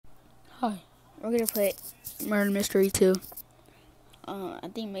Hi, we're gonna play Murder Mystery 2. I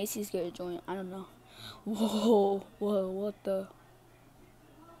think Macy's gonna join. I don't know. Whoa, what the?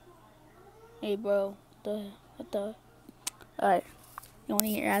 Hey, bro, what the? Alright, you wanna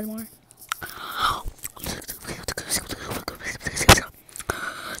hear ads more?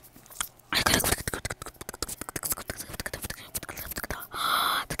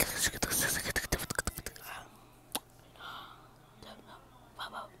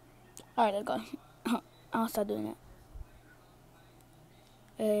 Alright, let's go. I'll start doing that.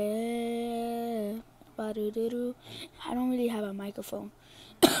 I don't really have a microphone.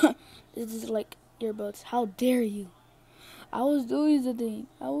 This is like earbuds. How dare you? I was doing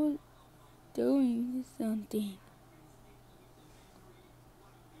something.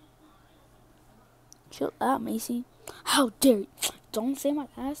 Chill out, Macy. How dare you? Don't say my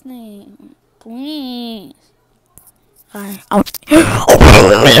last name. Please. Alright.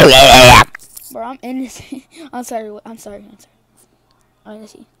 Bro, I'm innocent. I'm sorry. Alright,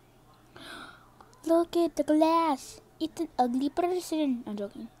 let's see. Look at the glass. It's an ugly person. I'm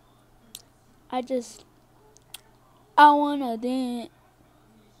joking. I wanna dance.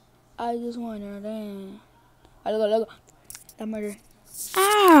 I just wanna dance. Let go. That murder.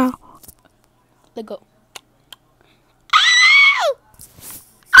 Ow! Let go. Ow!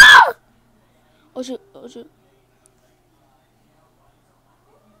 Ow! Oh shoot.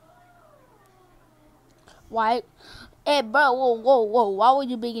 Why? Hey, bro, whoa. Why would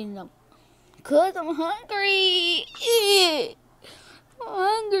you be getting them? Cause I'm hungry. I'm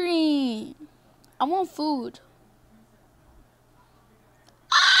hungry. I want food.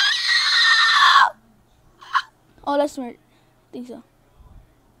 Oh, that's smart. I think so.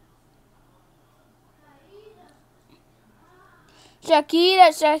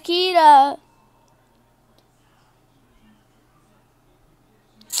 Shakira.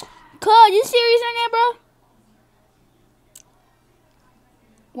 Cuz, you serious on that, bro?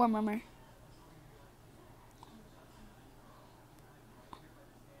 One murmur.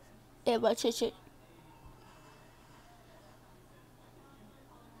 Yeah, but shit.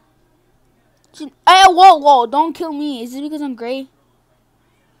 Hey, whoa, don't kill me. Is it because I'm gray?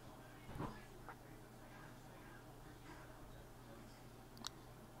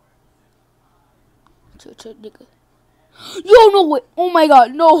 Chill, nigga. Yo, no way. Oh my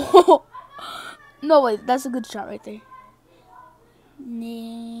god, no. No way, that's a good shot right there.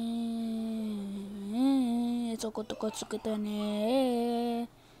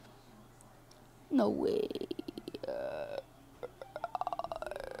 No way.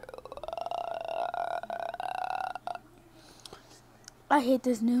 I hate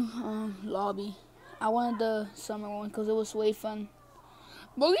this new lobby. I wanted the summer one because it was way fun.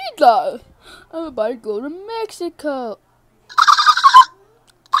 Bonita, I'm about to go to Mexico.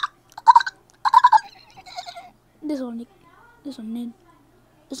 This one, man.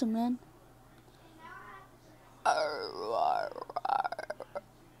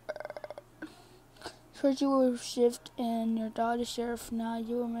 First you were shift and your dad is sheriff. Now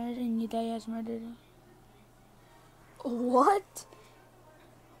you were murdered and your dad has murdered. What?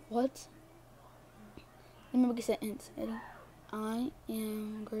 Let me make a sentence. Ready? I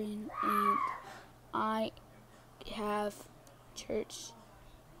am green and I have church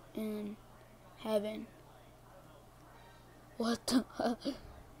in heaven. What the heck?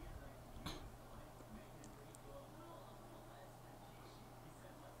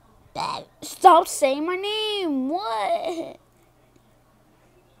 Stop saying my name. What?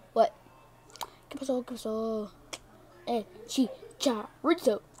 ¿Qué pasó?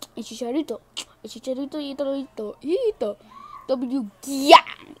 Chicharito. W, yeah.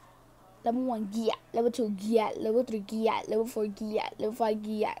 Level 1, yeah. Level 2, yeah. Level 3, yeah. Level 4, yeah. Level 5,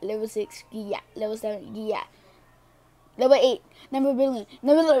 yeah. Level 6, yeah. Level 7, yeah. Level 8, never billion. Who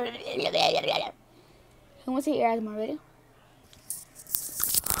wants to hear asthma? Ready?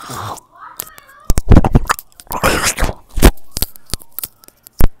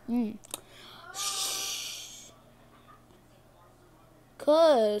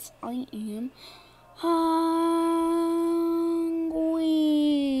 Cause I am hungry.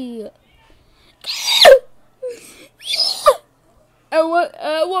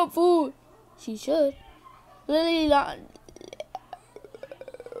 I want food. She should. Really not.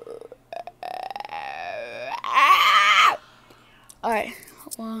 Alright.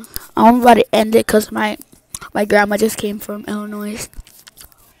 Well, I'm about to end it because my grandma just came from Illinois.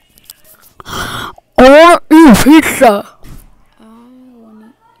 I want to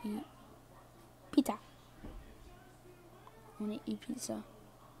eat pizza.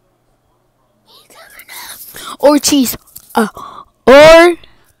 Or cheese. Or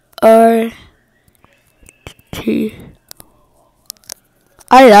R T.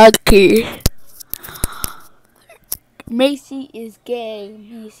 I like T. Macy is gay.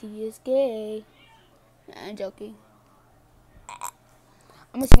 Macy is gay. I'm joking.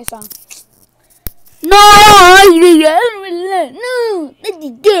 I'm gonna sing a song. No,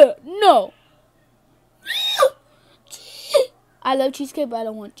 no. I love cheesecake, but I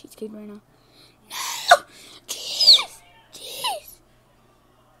don't want cheesecake right now. No, cheese.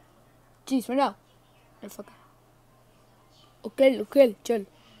 Cheese right now. Okay, chill.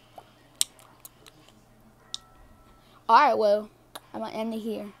 Alright, well, I'm gonna end it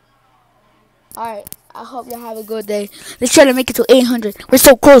here. Alright, I hope y'all have a good day. Let's try to make it to 800. We're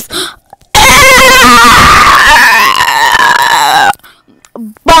so close.